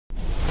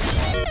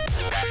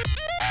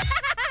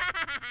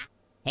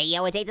Hey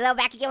yo, it's Level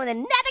back again with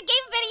another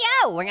game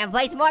video. We're gonna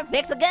play some more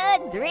Pixel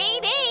Gun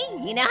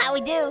 3D. You know how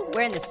we do.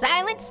 We're in the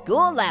silent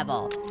school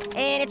level.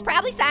 And it's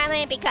probably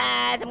silent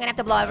because I'm gonna have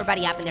to blow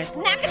everybody up and there's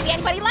not gonna be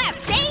anybody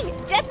left. See?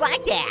 Just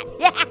like that.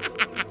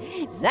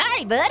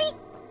 Sorry, buddy.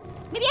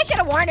 Maybe I should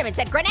have warned him and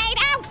said grenade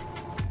out.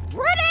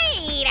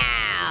 Grenade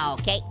out.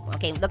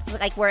 Okay, looks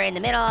like we're in the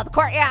middle of the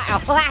courtyard. Oh,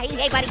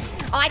 hey buddy.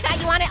 Oh, I thought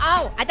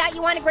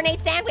you wanted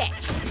grenade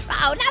sandwich.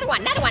 Oh, another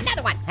one.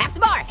 Have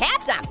some more,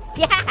 have some.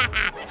 Yeah.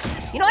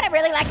 You know what I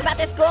really like about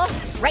this school?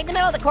 Right in the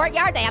middle of the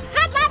courtyard, they have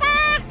hot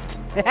lava!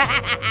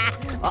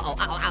 Oh,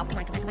 come on.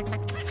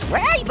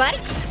 Where are you, buddy?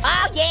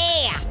 Oh,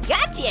 yeah,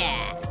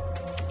 gotcha.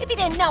 If you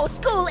didn't know,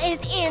 school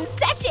is in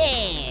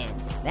session.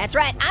 That's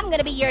right, I'm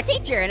gonna be your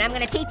teacher, and I'm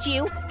gonna teach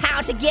you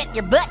how to get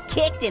your butt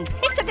kicked in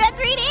Pixel Gun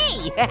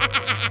 3D.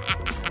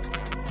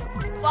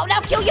 Oh, no,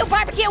 kill you,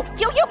 barbecue!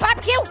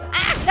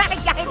 Ah,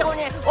 I don't,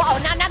 oh,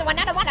 no, another one.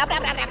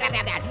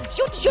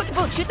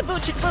 Shoot the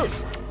boot.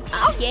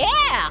 Oh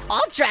yeah,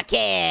 ultra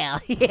kill.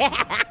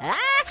 Yeah.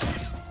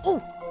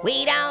 Ooh,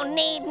 we don't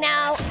need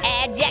no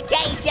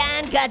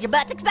education cause your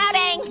butt's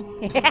exploding.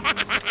 Man,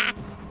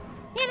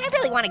 I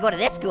really want to go to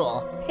this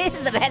school. This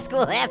is the best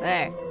school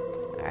ever.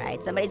 All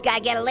right, somebody's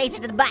gotta get a laser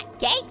to the butt,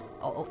 okay?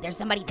 Oh, there's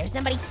somebody.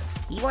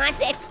 He wants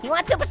it. He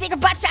wants super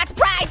secret butt shot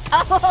surprise.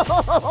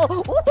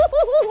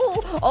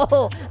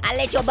 Oh, I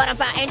lit your butt on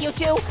fire, and you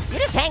too. You're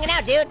just hanging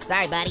out, dude.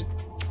 Sorry, buddy.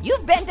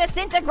 You've been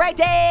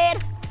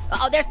disintegrated.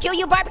 Uh-oh, there's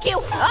QU Barbecue.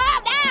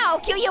 Oh, no,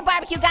 QU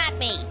Barbecue got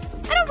me.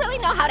 I don't really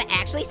know how to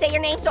actually say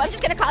your name, so I'm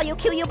just gonna call you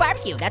QU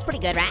Barbecue. That's pretty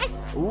good, right?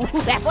 Ooh,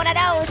 that's one of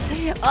those.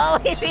 Oh,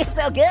 it feels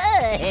so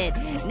good.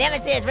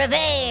 Nemesis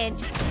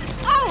Revenge.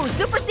 Oh,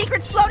 super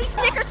secret Splody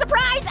Snicker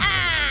surprise.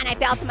 Ah, and I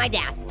fell to my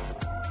death.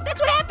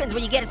 That's what happens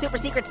when you get a super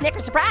secret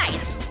Snicker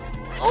surprise.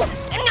 Oh,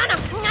 no,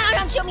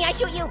 don't shoot me, I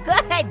shoot you.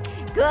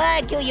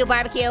 Good, QU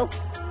Barbecue.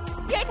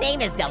 Your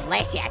name is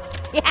delicious.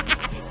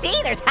 See,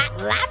 there's hot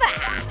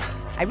lava.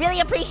 I really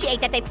appreciate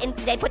that they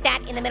put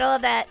that in the middle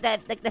of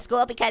the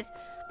school because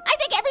I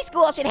think every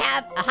school should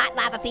have a hot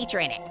lava feature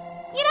in it.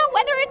 You know,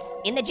 whether it's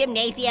in the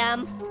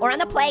gymnasium or on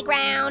the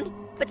playground,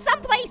 but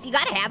someplace you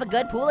gotta have a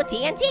good pool of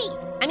TNT.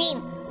 I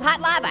mean, hot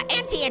lava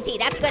and TNT,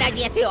 that's a good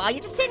idea too. Oh, you're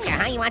just sitting there,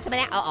 huh? You want some of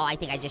that? Oh, I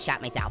think I just shot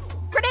myself.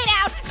 Grenade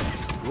out!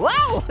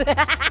 Whoa!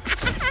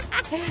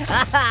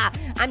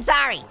 I'm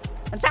sorry,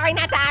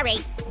 not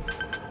sorry.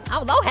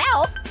 Oh, low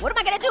health? What am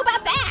I gonna do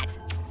about that?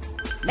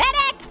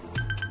 Medic!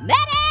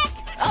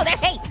 Oh, there,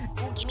 hey!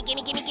 Ooh, gimme,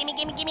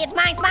 it's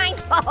mine!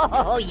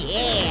 Oh,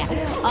 yeah!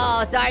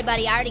 Oh, sorry,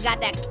 buddy, I already got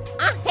that.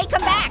 Hey,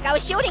 come back, I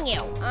was shooting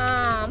you.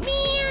 Oh,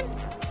 man.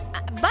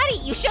 Buddy,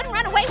 you shouldn't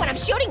run away when I'm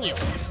shooting you.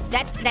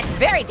 That's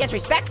very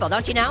disrespectful,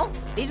 don't you know?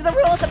 These are the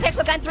rules of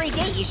Pixel Gun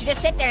 3D. You should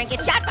just sit there and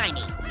get shot by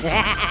me.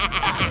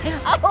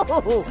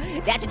 Oh,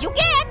 that's what you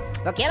get!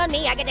 For killing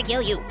me, I get to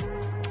kill you.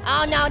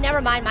 Oh, no, never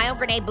mind, my own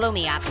grenade blew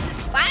me up.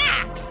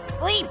 Ah!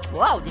 Bleep!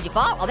 Whoa, did you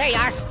fall? Oh, there you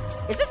are.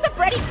 Is this the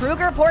Freddy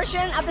Krueger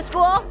portion of the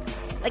school?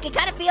 Like, it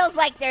kind of feels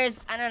like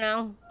there's, I don't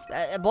know,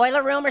 a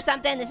boiler room or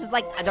something. This is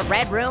like the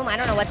red room. I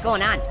don't know what's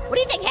going on. What do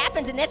you think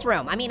happens in this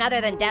room? I mean,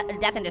 other than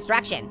death and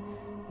destruction.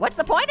 What's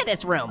the point of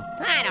this room?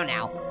 I don't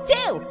know.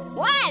 2,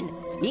 1,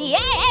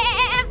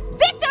 yeah!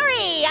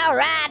 Victory! All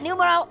right,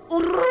 numero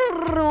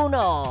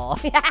uno.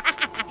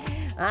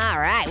 All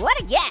right, what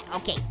a get.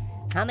 Okay,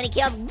 how many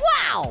kills?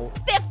 Wow,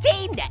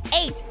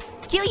 15-8.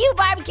 QU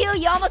Barbecue,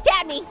 you almost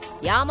had me.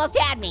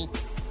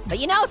 But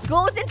you know,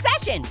 school is in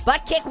session.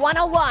 Butt Kick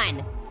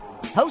 101.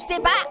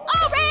 Hosted by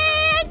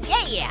Orange,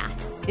 yeah.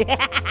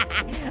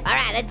 All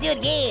right, let's do it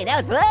again. That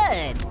was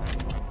fun.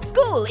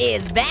 School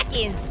is back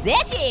in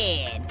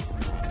session.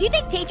 Do you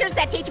think teachers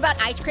that teach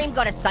about ice cream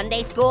go to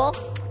Sunday school?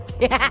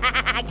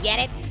 Get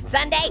it?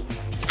 Sunday?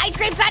 Ice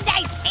cream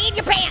Sundays in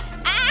your pants.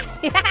 Ah,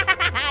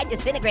 I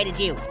disintegrated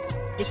you.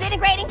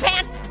 Disintegrating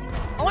pants.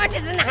 Orange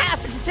is in the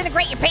house to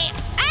disintegrate your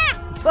pants. Ah,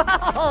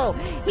 whoa,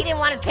 he didn't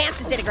want his pants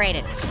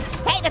disintegrated.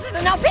 Hey, this is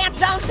a no pants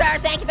zone, sir.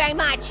 Thank you very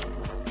much.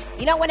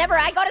 You know, whenever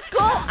I go to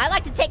school, I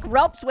like to take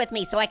ropes with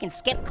me so I can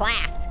skip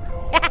class.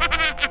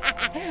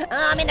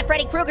 I'm in the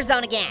Freddy Krueger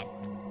zone again.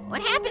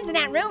 What happens in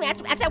that room?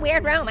 That's a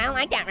weird room. I don't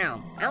like that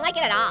room. I don't like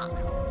it at all.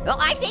 Oh,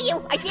 I see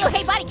you.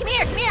 Hey, buddy, come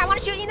here. I want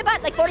to shoot you in the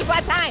butt like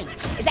 45 times.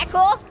 Is that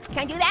cool? Can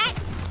I do that?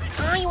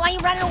 Oh, why are you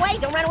running away?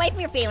 Don't run away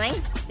from your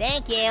feelings.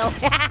 Thank you.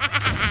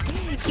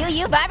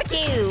 QU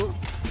Barbecue.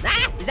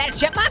 Ah, is that a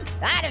chipmunk?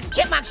 Ah, there's a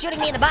chipmunk shooting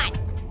me in the butt.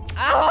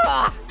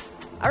 Oh.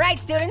 All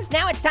right, students,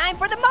 now it's time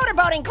for the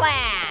motorboating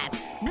class.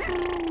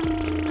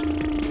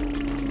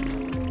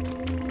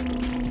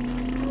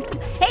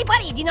 Hey,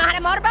 buddy, do you know how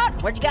to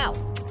motorboat? Where'd you go?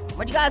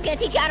 I was gonna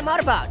teach you how to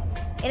motorboat.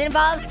 It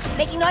involves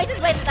making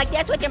noises like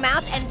this with your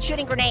mouth and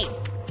shooting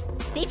grenades.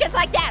 See, just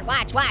like that,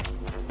 watch.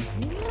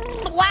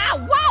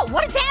 Wow, whoa,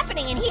 what is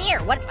happening in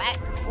here?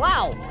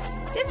 Whoa,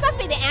 this must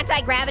be the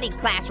anti-gravity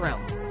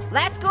classroom.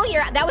 Last school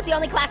year, that was the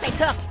only class I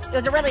took. It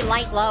was a really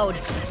light load.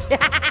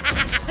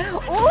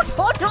 Oh,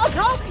 no,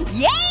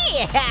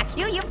 yeah,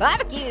 QU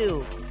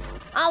Barbecue.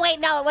 Oh wait,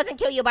 no, it wasn't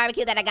QU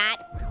Barbecue that I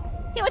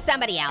got. It was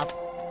somebody else.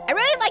 I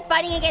really like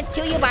fighting against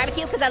QU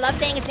Barbecue because I love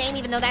saying his name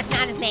even though that's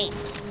not his name.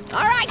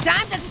 All right,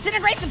 time to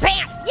disintegrate some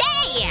pants.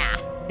 Yeah!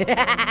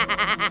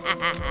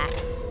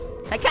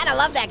 I kind of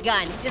love that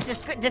gun.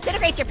 Just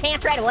disintegrates your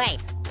pants right away.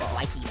 Oh,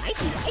 I see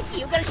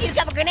you. I'm gonna shoot a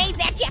couple grenades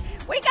at you.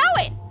 Where you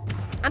going?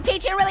 I'm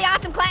teaching a really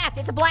awesome class.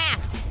 It's a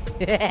blast.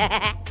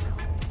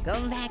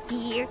 Come back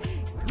here.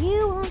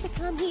 You want to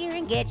come here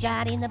and get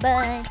shot in the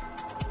butt.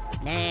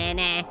 Nah,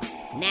 nah,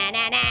 nah,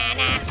 nah, nah,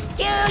 nah.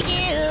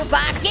 QU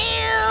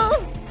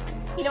Barbecue.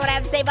 You know what I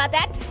have to say about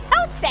that?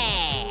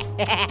 Toasty.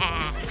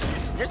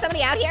 Is there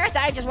somebody out here? I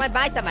thought I just went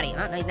by somebody.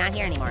 Oh, no, he's not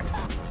here anymore.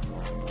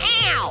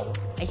 Ow!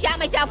 I shot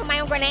myself with my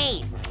own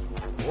grenade.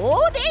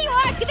 Oh, there you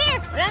are. Come here.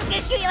 I'm just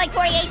gonna shoot you like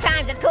 48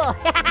 times. That's cool.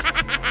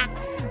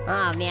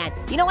 Oh, man.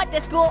 You know what?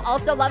 This school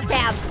also loves to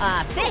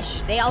have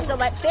fish. They also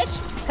let fish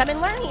come and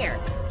learn here.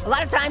 A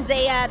lot of times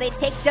they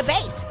take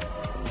debate.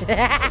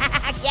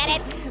 Get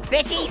it?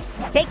 Fishies,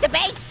 take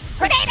debate.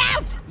 Grenade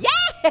out!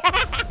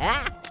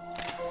 Yeah!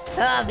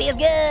 Oh, feels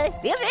good.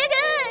 Feels really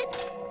good.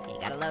 Okay,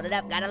 gotta load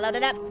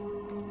it up.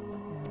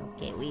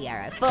 Okay, we are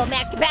at full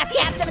max capacity.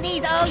 Have some of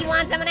these. Oh, you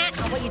want some of that?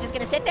 Oh, well, you're just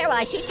gonna sit there while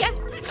I shoot you?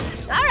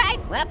 All right,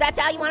 well, if that's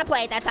how you wanna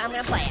play it, that's how I'm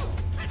gonna play it.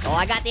 Oh,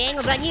 I got the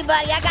angles on you,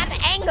 buddy. I got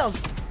the angles.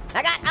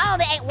 I got all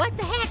the, what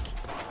the heck?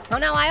 Oh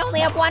no, I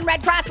only have one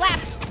red cross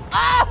left.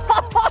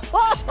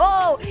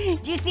 Oh,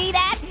 did you see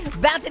that?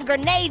 Bouncing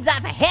grenades off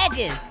of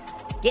hedges.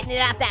 Getting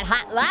it off that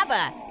hot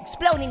lava,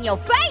 exploding in your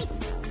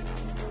face.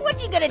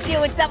 What you gonna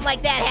do when something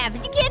like that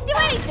happens? You can't do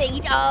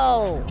anything.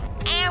 Oh,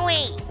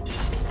 owie.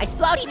 I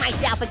exploded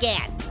myself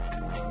again.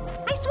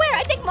 I swear,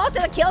 I think most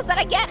of the kills that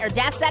I get, or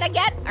deaths that I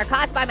get, are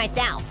caused by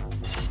myself.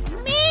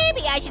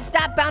 Maybe I should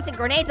stop bouncing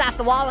grenades off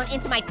the wall and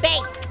into my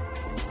face.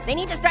 They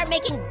need to start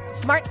making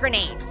smart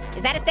grenades.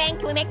 Is that a thing?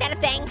 Can we make that a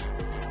thing?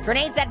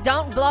 Grenades that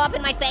don't blow up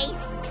in my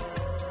face?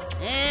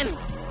 Am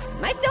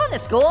I still in the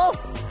school?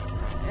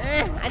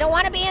 I don't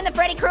want to be in the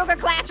Freddy Krueger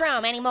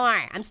classroom anymore.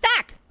 I'm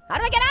stuck. How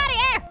do I get out of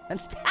here? I'm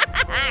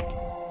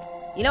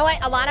stuck. You know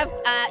what? A lot of,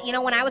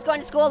 when I was going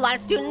to school, a lot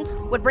of students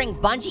would bring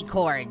bungee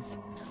cords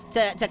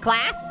to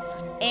class.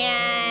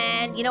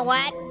 And you know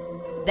what?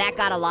 That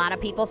got a lot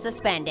of people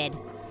suspended.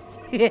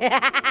 Get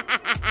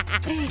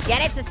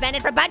it?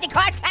 Suspended for bungee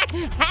cords?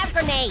 Have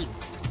grenades.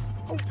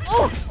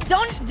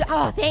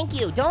 Oh, thank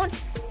you. Don't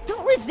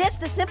resist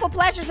the simple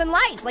pleasures in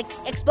life, like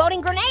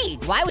exploding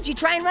grenades. Why would you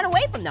try and run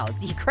away from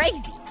those? You're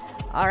crazy.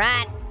 All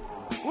right.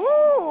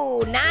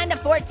 Ooh, 9 to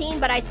 14,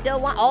 but I still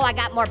want, oh, I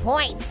got more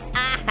points.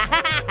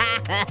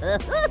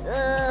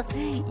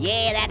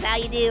 Yeah, that's how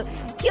you do.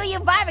 QU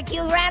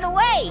Barbecue ran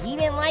away. He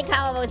didn't like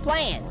how I was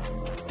playing.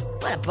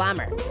 What a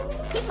bummer.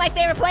 He's my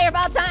favorite player of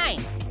all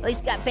time. At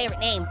least got a favorite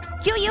name.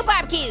 QU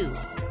Barbecue.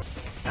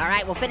 All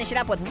right, we'll finish it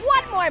up with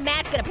one more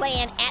match. Gonna play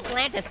in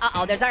Atlantis.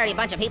 Uh-oh, there's already a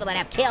bunch of people that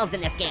have kills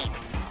in this game.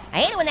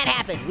 I hate it when that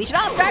happens. We should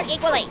all start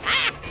equally.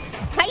 Ah!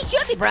 How you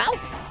shoot me, bro?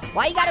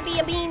 Why you gotta be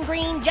a bean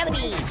green jelly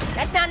bean?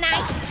 That's not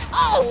nice.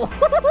 Oh!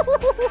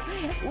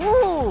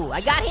 Ooh,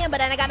 I got him, but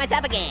then I got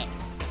myself again.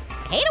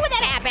 I hate it when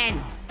that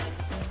happens.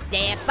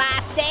 Step by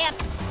step,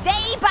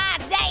 day by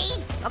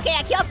day. Okay,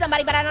 I killed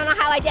somebody, but I don't know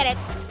how I did it.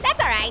 That's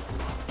all right.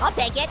 I'll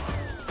take it.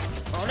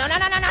 Oh, no.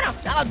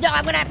 Oh, no,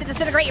 I'm gonna have to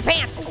disintegrate your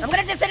pants. I'm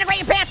gonna disintegrate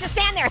your pants. Just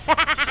stand there.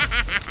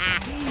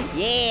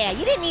 Yeah,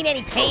 you didn't need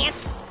any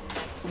pants.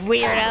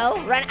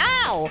 Weirdo. Run.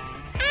 Ow.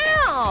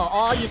 Ow.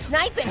 Oh, you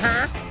sniping,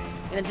 huh?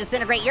 Gonna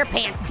disintegrate your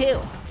pants, too.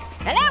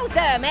 Hello,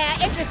 sir. May I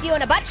interest you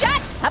in a butt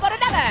shot? How about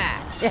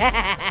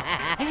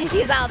another?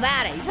 He's all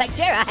about it. He's like,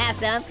 sure, I'll have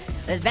some.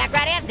 Let's back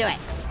right into it.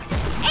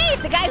 Hey,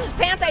 it's the guy whose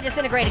pants I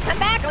disintegrated. Come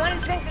back. I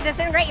want to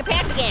disintegrate your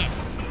pants again.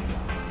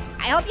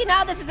 I hope you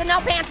know this is a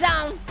no-pants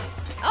zone.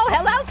 Oh,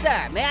 hello,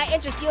 sir. May I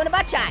interest you in a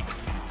butt shot?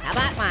 How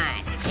about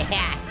one?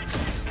 Yeah.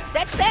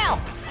 Sit still.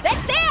 Sit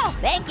still.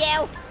 Thank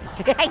you.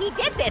 He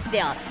did sit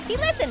still. He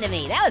listened to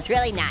me. That was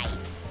really nice.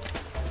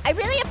 I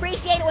really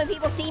appreciate it when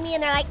people see me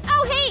and they're like,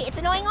 oh, hey, it's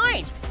Annoying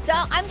Orange. So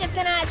I'm just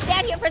gonna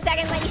stand here for a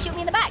second and let you shoot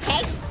me in the butt,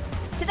 okay?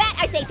 To that,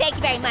 I say thank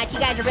you very much. You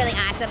guys are really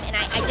awesome, and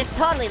I just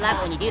totally love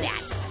it when you do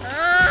that.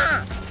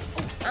 I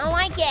don't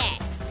like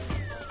it.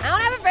 I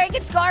don't have a very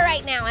good score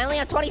right now. I only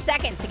have 20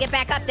 seconds to get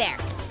back up there.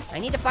 I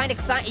need to find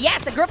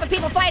yes, a group of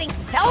people fighting.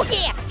 Oh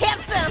yeah,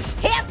 have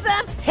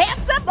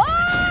some more.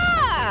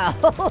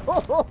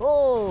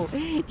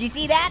 Do you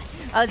see that?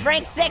 I was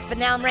rank 6, but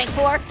now I'm rank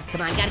 4.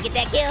 Come on, gotta get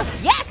that kill.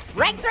 Yes,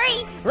 rank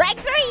 3.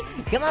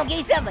 Come on, give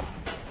me someone.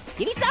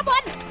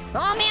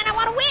 Oh man, I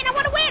wanna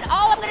win.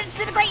 Oh, I'm gonna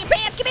disintegrate your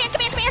pants. Come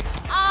here.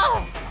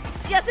 Oh,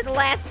 just at the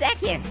last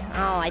second.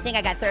 Oh, I think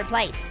I got 3rd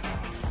place.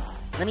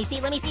 Let me see.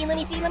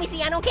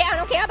 I don't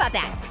care about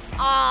that.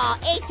 Oh,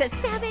 8 to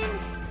 7.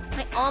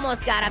 I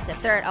almost got up to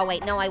 3rd. Oh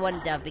wait, no, I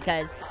wouldn't have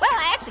because, well,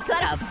 I actually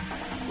could have.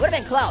 Would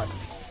have been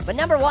close. But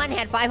number 1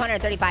 had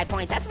 535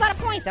 points. That's a lot of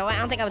points, so I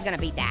don't think I was gonna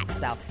beat that.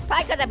 So,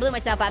 probably because I blew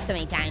myself up so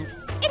many times.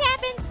 It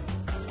happens.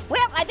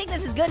 Well, I think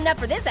this is good enough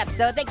for this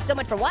episode. Thank you so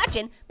much for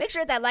watching. Make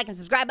sure to hit that like and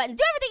subscribe button.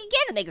 Do everything you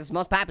can to make this the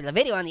most popular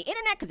video on the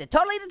internet because it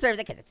totally deserves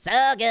it because it's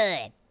so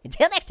good.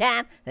 Until next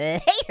time,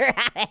 later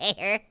out of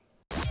here.